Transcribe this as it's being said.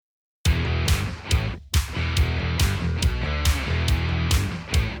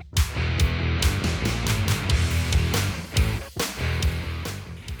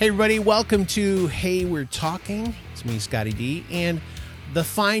Hey everybody, welcome to Hey We're Talking. It's me, Scotty D, and the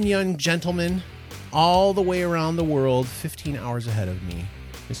fine young gentleman all the way around the world, 15 hours ahead of me,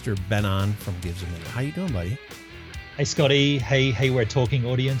 Mr. Benon from Gives a Minute. How you doing, buddy? Hey Scotty, hey We're Talking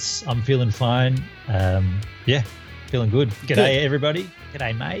audience. I'm feeling fine. Feeling good. G'day everybody.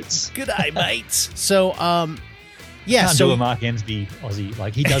 G'day mates. G'day mates. So, Can't do a Mark Emsby Aussie.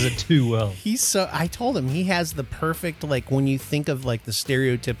 Like, he does it too well. I told him he has the perfect, like, when you think of like the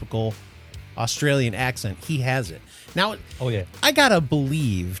stereotypical Australian accent, he has it. Now, oh yeah, I gotta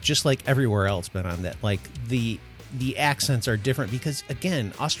believe, just like everywhere else been on that, like the accents are different because,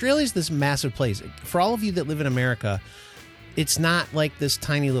 again, Australia's this massive place. For all of you that live in America, it's not like this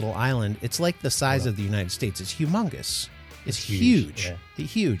tiny little island. It's like the size of the United States. It's humongous. It's huge. Yeah.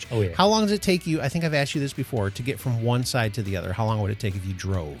 Huge. Oh, yeah. How long does it take you? I think I've asked you this before, to get from one side to the other. How long would it take if you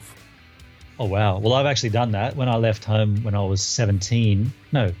drove? Oh, wow. Well, I've actually done that. When I left home when I was 21.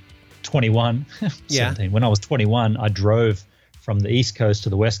 Yeah. 17. When I was 21, I drove from the East Coast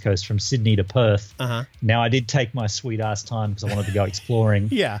to the West Coast, from Sydney to Perth. Uh-huh. Now, I did take my sweet ass time because I wanted to go exploring.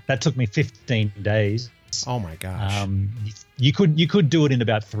 Yeah. That took me 15 days. Oh, my gosh. You could do it in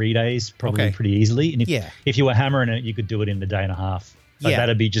about 3 days, probably pretty easily. And if you were hammering it, you could do it in a day and a half. But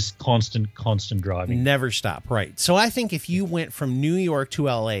that'd be just constant driving. Never stop, right. So I think if you went from New York to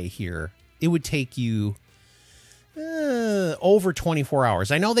LA here, it would take you over 24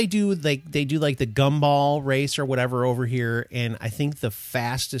 hours. I know they do like the gumball race or whatever over here, and I think the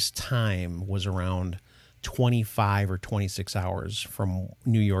fastest time was around 25 or 26 hours from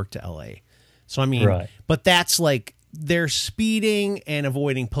New York to LA. So I mean, but that's like they're speeding and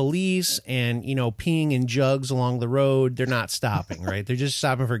avoiding police and, you know, peeing in jugs along the road. They're not stopping, right? They're just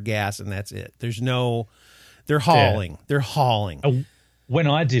stopping for gas and that's it. They're hauling. Yeah. They're hauling. When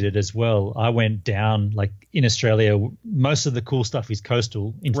I did it as well, I went down, like in Australia, most of the cool stuff is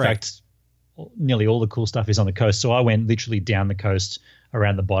coastal. In fact, nearly all the cool stuff is on the coast. So I went literally down the coast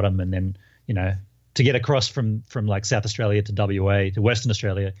around the bottom, and then, you know, to get across from like South Australia to WA to Western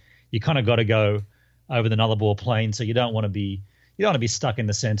Australia, you kind of got to go over the Nullarbor Plain, so you don't want to be stuck in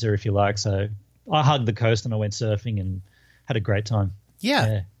the center, if you like. So I hugged the coast and I went surfing and had a great time.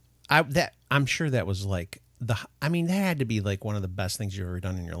 Yeah. I'm sure that was like that had to be like one of the best things you've ever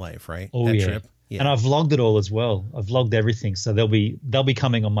done in your life, right? Oh, that yeah. trip. Yeah. And I've vlogged it all as well. I've vlogged everything, so they'll be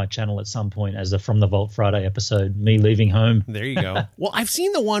coming on my channel at some point as a From the Vault Friday episode, me leaving home. There you go. Well, I've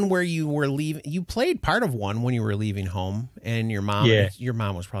seen the one where you were leaving. You played part of one when you were leaving home, and your mom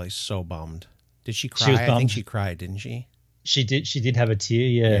was probably so bummed. Did she cry? I think she cried, didn't she? She did have a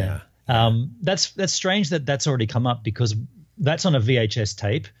tear. Yeah. That's strange that's already come up, because that's on a VHS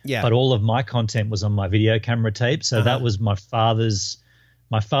tape. Yeah. But all of my content was on my video camera tape, so that was my father's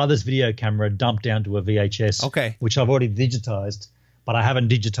video camera dumped down to a VHS. Okay. Which I've already digitized, but I haven't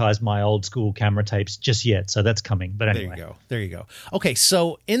digitized my old school camera tapes just yet. So that's coming. But anyway. There you go. Okay.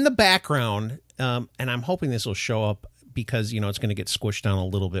 So in the background, and I'm hoping this will show up because, you know, it's going to get squished down a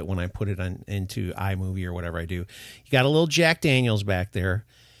little bit when I put it into iMovie or whatever I do. You got a little Jack Daniels back there.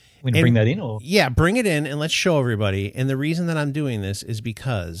 We can bring that in, or? Yeah, bring it in and let's show everybody. And the reason that I'm doing this is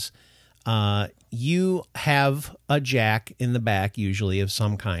because you have a jack in the back, usually of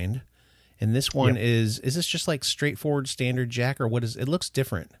some kind, and this one is this just like straightforward standard jack, or what is it? Looks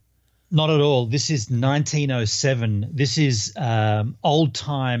different. Not at all. This is 1907. This is old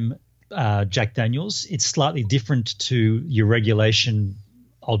time Jack Daniels. It's slightly different to your regulation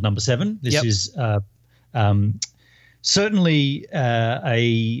old number 7. This is certainly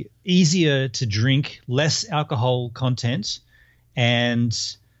a easier to drink, less alcohol content,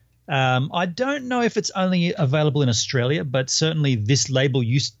 and I don't know if it's only available in Australia, but certainly this label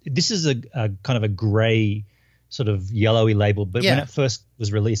this is a kind of a gray, sort of yellowy label. But when it first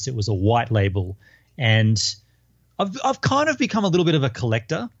was released, it was a white label, and I've kind of become a little bit of a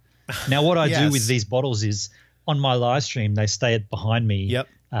collector. Now, what I do with these bottles is, on my live stream, they stay behind me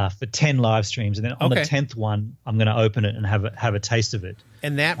for 10 live streams, and then on the 10th one, I'm going to open it and have a taste of it.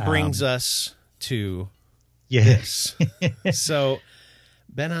 And that brings us to this. So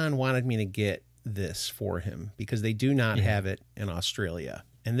Benon wanted me to get this for him because they do not have it in Australia.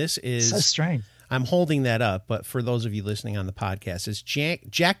 And this is so strange. I'm holding that up, but for those of you listening on the podcast, it's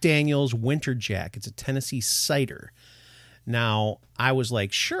Jack Daniel's Winter Jack. It's a Tennessee cider. Now, I was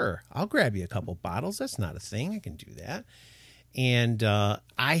like, sure, I'll grab you a couple bottles. That's not a thing. I can do that. And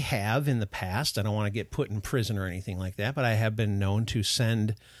I have in the past, I don't want to get put in prison or anything like that, but I have been known to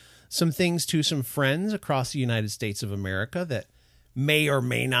send some things to some friends across the United States of America that may or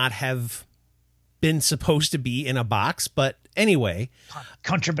may not have been supposed to be in a box, but Anyway,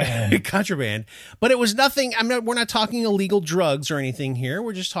 Contraband. contraband. But it was nothing. We're not talking illegal drugs or anything here.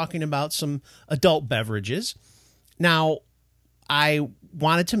 We're just talking about some adult beverages. Now, I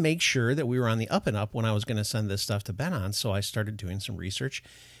wanted to make sure that we were on the up and up when I was going to send this stuff to Ben on. So I started doing some research.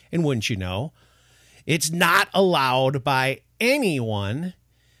 And wouldn't you know, it's not allowed by anyone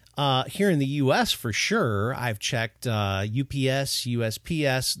here in the U.S. for sure. I've checked UPS,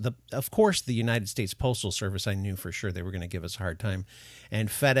 USPS, of course, the United States Postal Service. I knew for sure they were going to give us a hard time, and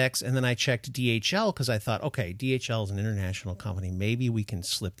FedEx. And then I checked DHL because I thought, okay, DHL is an international company. Maybe we can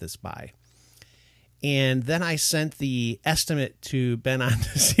slip this by. And then I sent the estimate to Ben on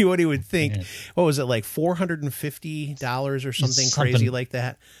to see what he would think. Man. What was it, like $450 or something crazy like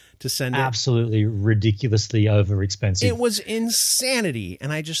that? To send it. Absolutely ridiculously over expensive. It was insanity.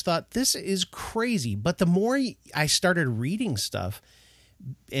 And I just thought, this is crazy. But the more I started reading stuff,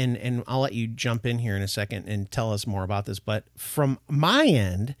 and I'll let you jump in here in a second and tell us more about this. But from my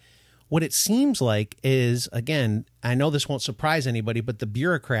end, what it seems like is, again, I know this won't surprise anybody, but the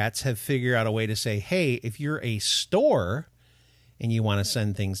bureaucrats have figured out a way to say, hey, if you're a store and you want to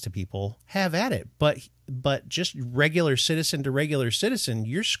send things to people, have at it. But just regular citizen to regular citizen,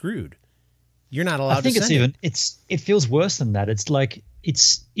 you're screwed. You're not allowed to send it. It feels worse than that. It's like,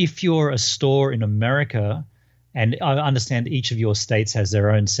 if you're a store in America, and I understand each of your states has their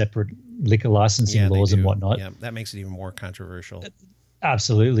own separate liquor licensing laws and whatnot. Yeah, that makes it even more controversial.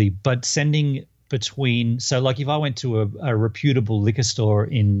 Absolutely. But sending between, so like if I went to a reputable liquor store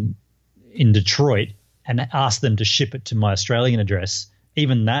in Detroit and asked them to ship it to my Australian address,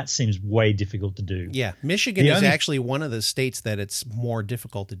 even that seems way difficult to do. Yeah. Michigan is actually one of the states that it's more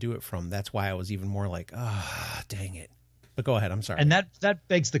difficult to do it from. That's why I was even more like, dang it. But go ahead. I'm sorry. And that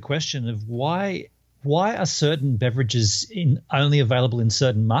begs the question of why are certain beverages only available in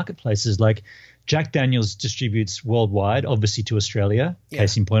certain marketplaces? Like Jack Daniel's distributes worldwide, obviously to Australia. Yeah.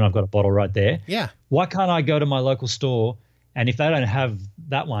 Case in point, I've got a bottle right there. Yeah. Why can't I go to my local store, and if they don't have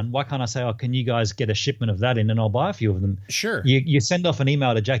that one, why can't I say, can you guys get a shipment of that in, and I'll buy a few of them? Sure. You send off an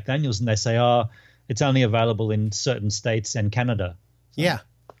email to Jack Daniel's and they say, it's only available in certain states and Canada. So, yeah.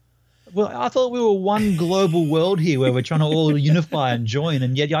 Well, I thought we were one global world here where we're trying to all unify and join,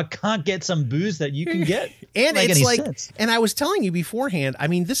 and yet I can't get some booze that you can get. And it's like, sense. And I was telling you beforehand, I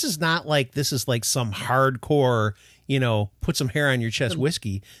mean, this is like some hardcore, put some hair on your chest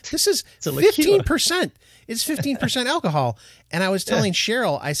whiskey. This is 15%. It's 15% alcohol. And I was telling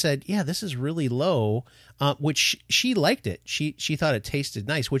Cheryl, I said, yeah, this is really low, which she liked it. She thought it tasted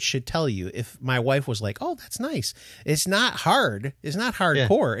nice, which should tell you if my wife was like, oh, that's nice. It's not hard. It's not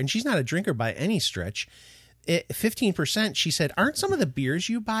hardcore. Yeah. And she's not a drinker by any stretch. 15%, she said, aren't some of the beers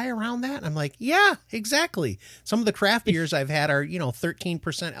you buy around that? And I'm like, yeah, exactly. Some of the craft beers I've had are,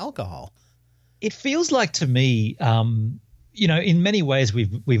 13% alcohol. It feels like to me, in many ways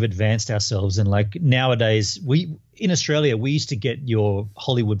we've advanced ourselves, and like nowadays in Australia we used to get your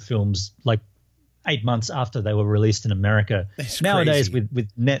Hollywood films like 8 months after they were released in America. That's nowadays crazy. with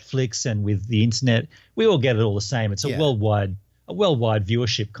Netflix and with the internet, we all get it all the same. It's a worldwide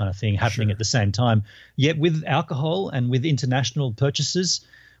viewership kind of thing happening at the same time. Yet with alcohol and with international purchases,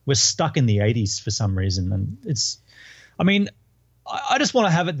 we're stuck in the 80s for some reason, and I just want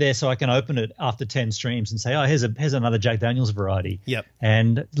to have it there so I can open it after 10 streams and say, here's another Jack Daniel's variety. Yep.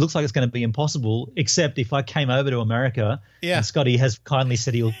 And it looks like it's going to be impossible, except if I came over to America and Scotty has kindly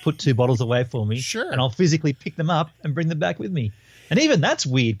said he'll put 2 bottles away for me. Sure. And I'll physically pick them up and bring them back with me. And even that's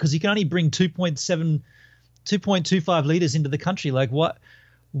weird because you can only bring 2.25 liters into the country. Like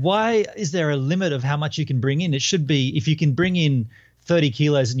why is there a limit of how much you can bring in? It should be, if you can bring in 30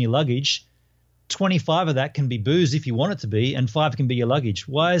 kilos in your luggage, 25 of that can be booze if you want it to be, and 5 can be your luggage.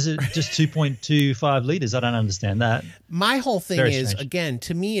 Why is it just 2.25 liters? I don't understand that. My whole thing is, again,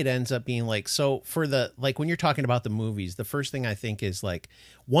 to me, it ends up being like, so for when you're talking about the movies, the first thing I think is like,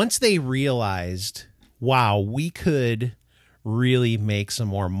 once they realized, wow, we could really make some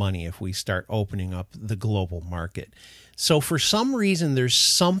more money if we start opening up the global market. So for some reason, there's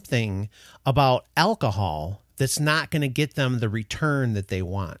something about alcohol that's not going to get them the return that they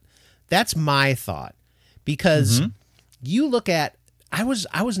want. That's my thought, because you look at, I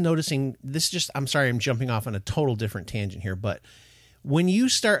was noticing this, I'm sorry, I'm jumping off on a total different tangent here, but when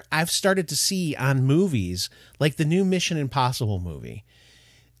I've started to see on movies, like the new Mission Impossible movie,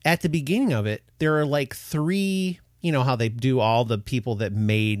 at the beginning of it, there are like 3, how they do all the people that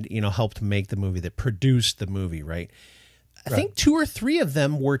made, helped make the movie, that produced the movie, right? I think 2 or 3 of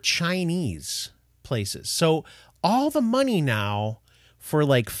them were Chinese places. So all the money now for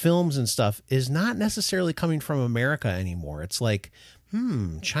like films and stuff is not necessarily coming from America anymore. It's like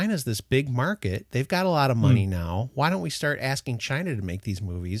China's this big market. They've got a lot of money now. Why don't we start asking China to make these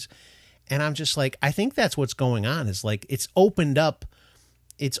movies? And I'm just like, I think that's what's going on, is like it's opened up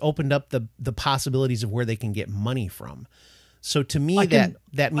the possibilities of where they can get money from. So to me,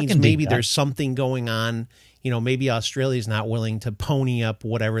 that means maybe there's something going on. Maybe Australia's not willing to pony up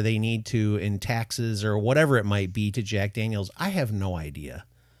whatever they need to in taxes or whatever it might be to Jack Daniels. I have no idea.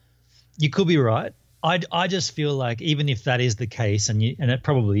 You could be right. I just feel like even if that is the case, and it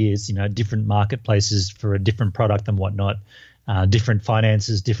probably is, different marketplaces for a different product and whatnot, different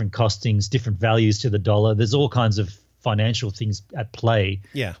finances, different costings, different values to the dollar. There's all kinds of financial things at play.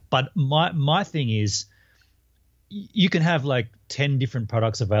 Yeah. But my thing is, you can have like 10 different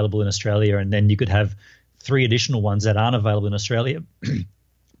products available in Australia, and then you could have 3 additional ones that aren't available in Australia.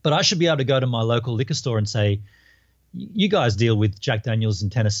 But I should be able to go to my local liquor store and say, you guys deal with Jack Daniels in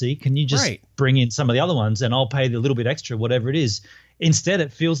Tennessee. Can you just bring in some of the other ones and I'll pay the little bit extra, whatever it is. Instead,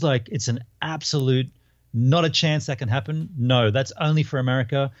 it feels like it's an absolute not a chance that can happen. No, that's only for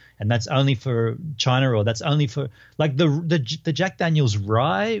America, and that's only for China, or that's only for like the Jack Daniels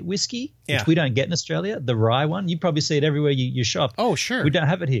rye whiskey, which we don't get in Australia, the rye one. You probably see it everywhere you shop. Oh, sure. We don't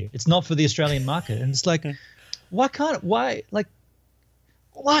have it here. It's not for the Australian market. And it's like, why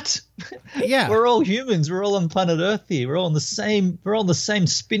what? Yeah. We're all humans. We're all on planet Earth here. We're all on the same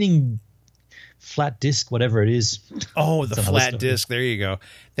spinning flat disc, whatever it is. Oh, the flat disc. There you go.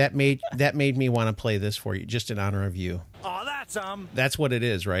 That made me want to play this for you, just in honor of you. Oh, that's what it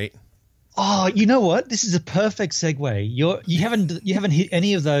is, right? Oh, you know what? This is a perfect segue. You haven't hit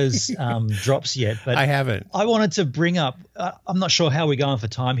any of those drops yet, but I haven't. I wanted to bring up. I'm not sure how we're going for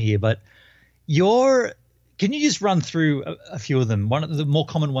time here, but can you just run through a few of them? One of the more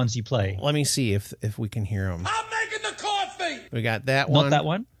common ones you play. Let me see if we can hear them. I'm making the coffee. We got that one. Not that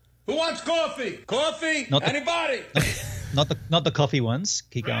one. Who wants coffee? Coffee? Anybody? Not the coffee ones.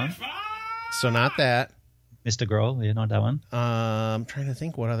 Keep going. So not that. Mr. Grohl, yeah, not that one. I'm trying to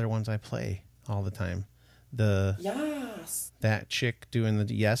think what other ones I play all the time. That chick doing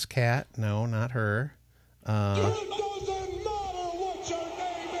the yes cat. No, not her. It doesn't matter what your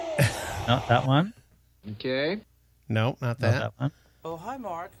name is. Not that one. Okay. No, not that. Not that one. Oh, hi,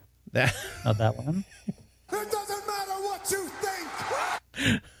 Mark. That. Not that one. It doesn't matter what you think.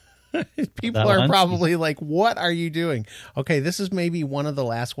 People are probably like, what are you doing? Okay, this is maybe one of the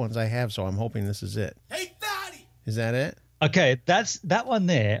last ones I have, so I'm hoping this is it. Hey, Fatty! Is that it? Okay, that's that one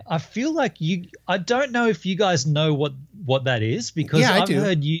there. I feel like I don't know if you guys know what that is, because I've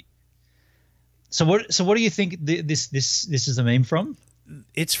heard you. So what do you think this is a meme from?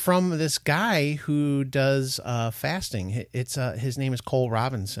 It's from this guy who does fasting. It's his name is Cole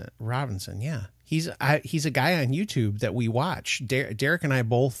Robinson. Yeah. He's a guy on YouTube that we watch. Derek and I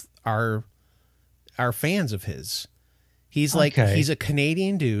both are fans of his. He's he's a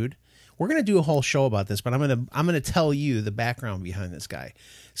Canadian dude. We're gonna do a whole show about this, but I'm gonna tell you the background behind this guy.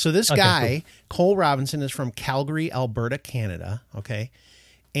 So this guy, Cole Robinson, is from Calgary, Alberta, Canada. Okay,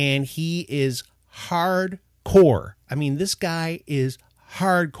 and he is hardcore. I mean, this guy is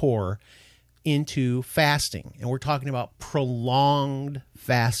hardcore into fasting, and we're talking about prolonged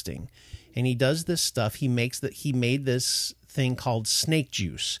fasting. And he does this stuff. He made this thing called snake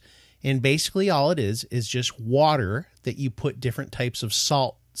juice. And basically all it is just water that you put different types of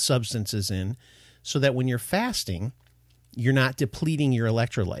salt substances in, so that when you're fasting, you're not depleting your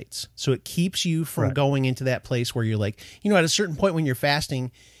electrolytes. So it keeps you from going into that place where you're like, at a certain point when you're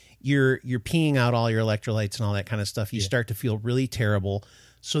fasting, you're peeing out all your electrolytes and all that kind of stuff. You start to feel really terrible.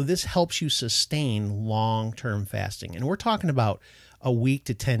 So this helps you sustain long-term fasting. And we're talking about a week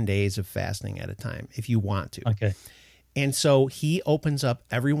to 10 days of fasting at a time, if you want to. Okay. And so he opens up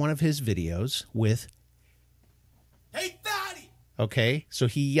every one of his videos with, Hey, Fatty! Okay. So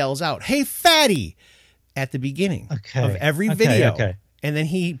he yells out, "Hey, fatty," at the beginning of every video. Okay. And then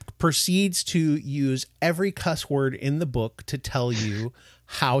he proceeds to use every cuss word in the book to tell you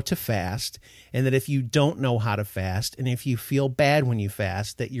how to fast. And that if you don't know how to fast, and if you feel bad when you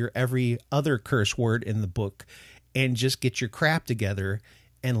fast, that you're every other curse word in the book, and just get your crap together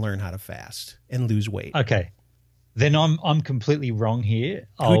and learn how to fast and lose weight. Okay. Then I'm completely wrong here.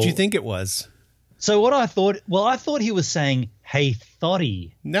 Who'd you think it was? So what I thought he was saying, "Hey,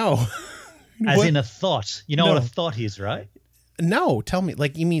 thotty." No. As in a thought. You know what a thought is, right? No, tell me.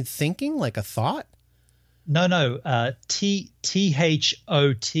 Like, you mean thinking, like a thought? No. THOT,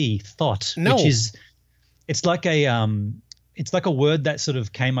 thought. No. Which is, it's like a word that sort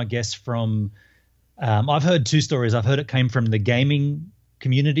of came, I guess, from, I've heard two stories. I've heard it came from the gaming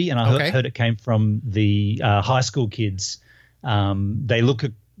community, and I heard it came from the high school kids. They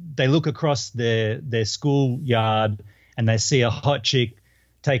look across their schoolyard, and they see a hot chick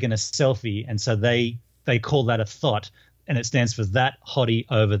taking a selfie, and so they call that a thought, and it stands for that hottie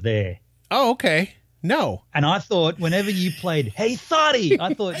over there. Oh, okay. No. And I thought whenever you played "Hey Thotty,"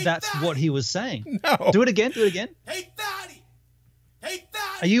 I thought that's what he was saying. No. Do it again. Do it again. Hey, Fatty! Hey,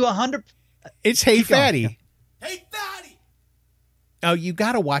 Fatty! Are you 100? It's Hey Keep going. Fatty. Hey, Fatty! Oh, you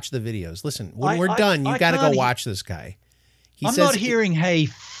got to watch the videos. Listen, when we're I done, you got to go can't- watch this guy. He I'm says not hearing "Hey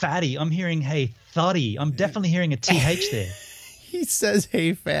Fatty." I'm hearing "Hey Thotty." I'm definitely hearing a TH there. He says,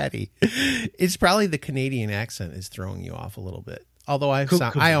 "Hey, fatty." It's probably the Canadian accent is throwing you off a little bit. Although I Could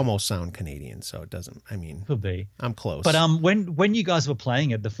be. almost sound Canadian, so it doesn't. I mean, Could be. I'm close. But when you guys were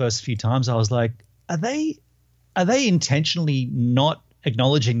playing it the first few times, I was like, are they intentionally not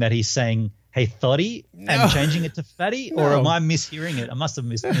acknowledging that he's saying "Hey Thotty" No. and changing it to "Fatty," or No. am I mishearing it? I must have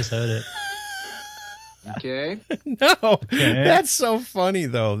misheard it. Okay. no, that's so funny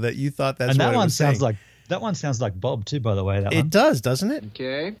though that you thought that's And what that it one was sounds saying. like Bob too. By the way, that It one does, doesn't it?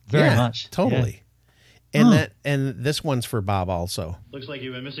 Okay. very Yeah, much totally. And this one's for Bob also. Looks like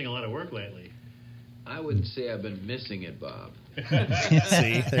you've been missing a lot of work lately. I wouldn't say I've been missing it, Bob.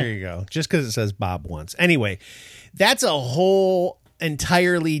 See, there you go. Just because it says Bob once. Anyway, that's a whole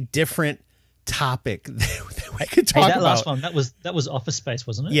entirely different topic that we could Hey, talk that about. last one that was Office Space,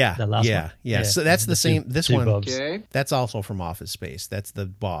 wasn't it? Yeah, the last yeah, one. yeah. So that's the same. This two one, Bobs. Okay. that's also from Office Space. That's the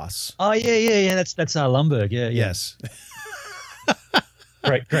boss. Oh yeah. That's Lumberg. Yeah. Yes.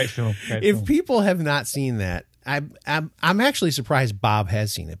 Great film. Great If film. people have not seen that, I'm actually surprised Bob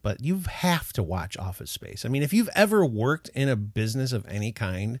has seen it, but you have to watch Office Space. I mean, if you've ever worked in a business of any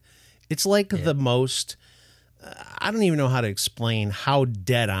kind, it's like the most. I don't even know how to explain how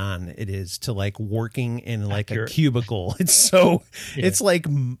dead on it is to like working in like Accurate. a cubicle. It's so Yeah.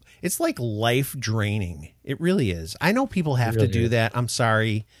 it's like life draining. It really is. I know people have to really do is. that. I'm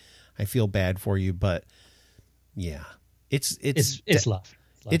sorry. I feel bad for you, but yeah. It's love.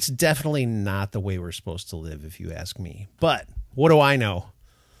 it's definitely not the way we're supposed to live, if you ask me. But what do I know?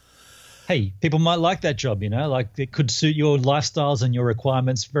 Hey, people might like that job, like it could suit your lifestyles and your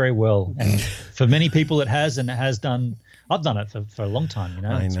requirements very well. And for many people it has, and it has done. I've done it for a long time,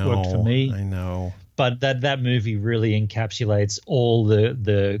 I It's know. worked for me. I know. But that movie really encapsulates all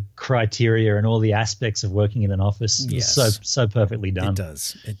the criteria and all the aspects of working in an office. Yes. So perfectly done. It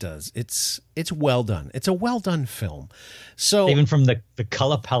does. It does. It's well done. It's a well done film. So Even from the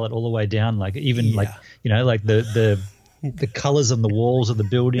color palette all the way down, like even like the colors on the walls of the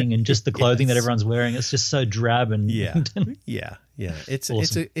building and just the clothing that everyone's wearing. It's just so drab and yeah. It's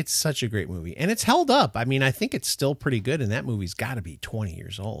Awesome. it's such a great movie, and it's held up. I mean, I think it's still pretty good, and that movie's got to be 20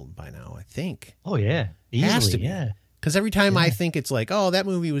 years old by now. I think. oh yeah, Has easily to be. yeah. Because every time I think it's like, oh, that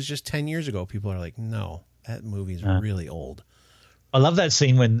movie was just 10 years ago, people are like, no, that movie's really old. I love that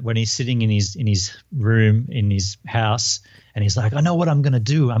scene when he's sitting in his room in his house and he's like, I know what I'm gonna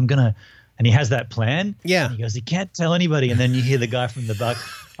do. And he has that plan. Yeah. And he goes, he can't tell anybody. And then you hear the guy from the back,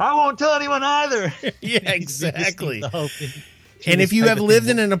 I won't tell anyone either. Yeah, He's listening exactly. to the whole thing. And if you Paper have lived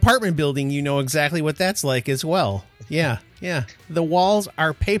thin in an apartment building, you know exactly what that's like as well. Yeah, yeah. The walls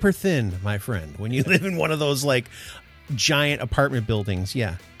are paper thin, my friend. When you live in one of those like giant apartment buildings,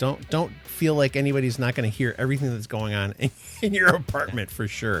 yeah. Don't feel like anybody's not going to hear everything that's going on in your apartment for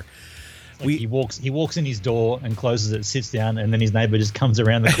sure. Like he walks in his door and closes it, sits down, and then his neighbor just comes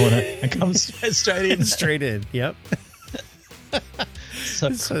around the corner and comes straight in. Straight in. Yep.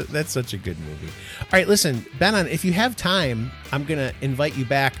 So So that's such a good movie. All right, listen, Benon, if you have time, I'm going to invite you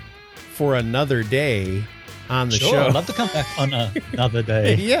back for another day on the sure, show. I'd love to come back on another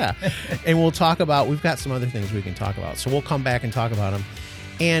day. Yeah. And we'll talk about, we've got some other things we can talk about. So we'll come back and talk about them.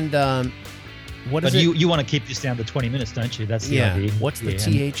 And what is But it? you want to keep this down to 20 minutes, don't you? That's the Yeah. idea. What's the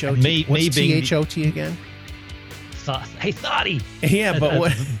Yeah. THOT? And me What's being THOT again? Hey, Thotty. Yeah, but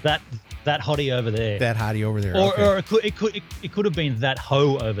what? That hottie over there. That hottie over there. or Okay. or it could have been that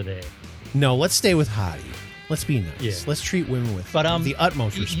hoe over there. No, let's stay with hottie. Let's be nice. Yeah. Let's treat women with But, the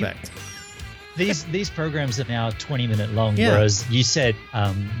utmost you- respect. These programs are now 20-minute long, Yeah. whereas you said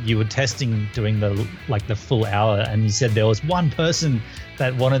you were testing doing the full hour, and you said there was one person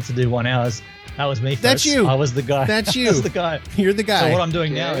that wanted to do 1 hour. That was me. That's folks. you. I was the guy. That's you. I was the guy. You're the guy. So what I'm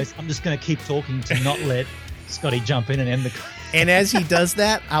doing now Okay. is I'm just going to keep talking to not let Scotty jump in and end the. And as he does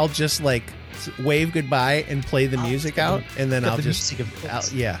that, I'll just like wave goodbye and play the music out, and then Got I'll the just music, of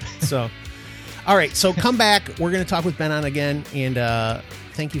course. yeah. So, all right. So come back. We're going to talk with Ben on again, and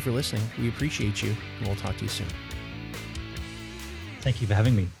thank you for listening. We appreciate you, and we'll talk to you soon. Thank you for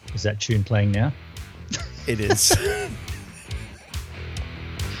having me. Is that tune playing now? It is.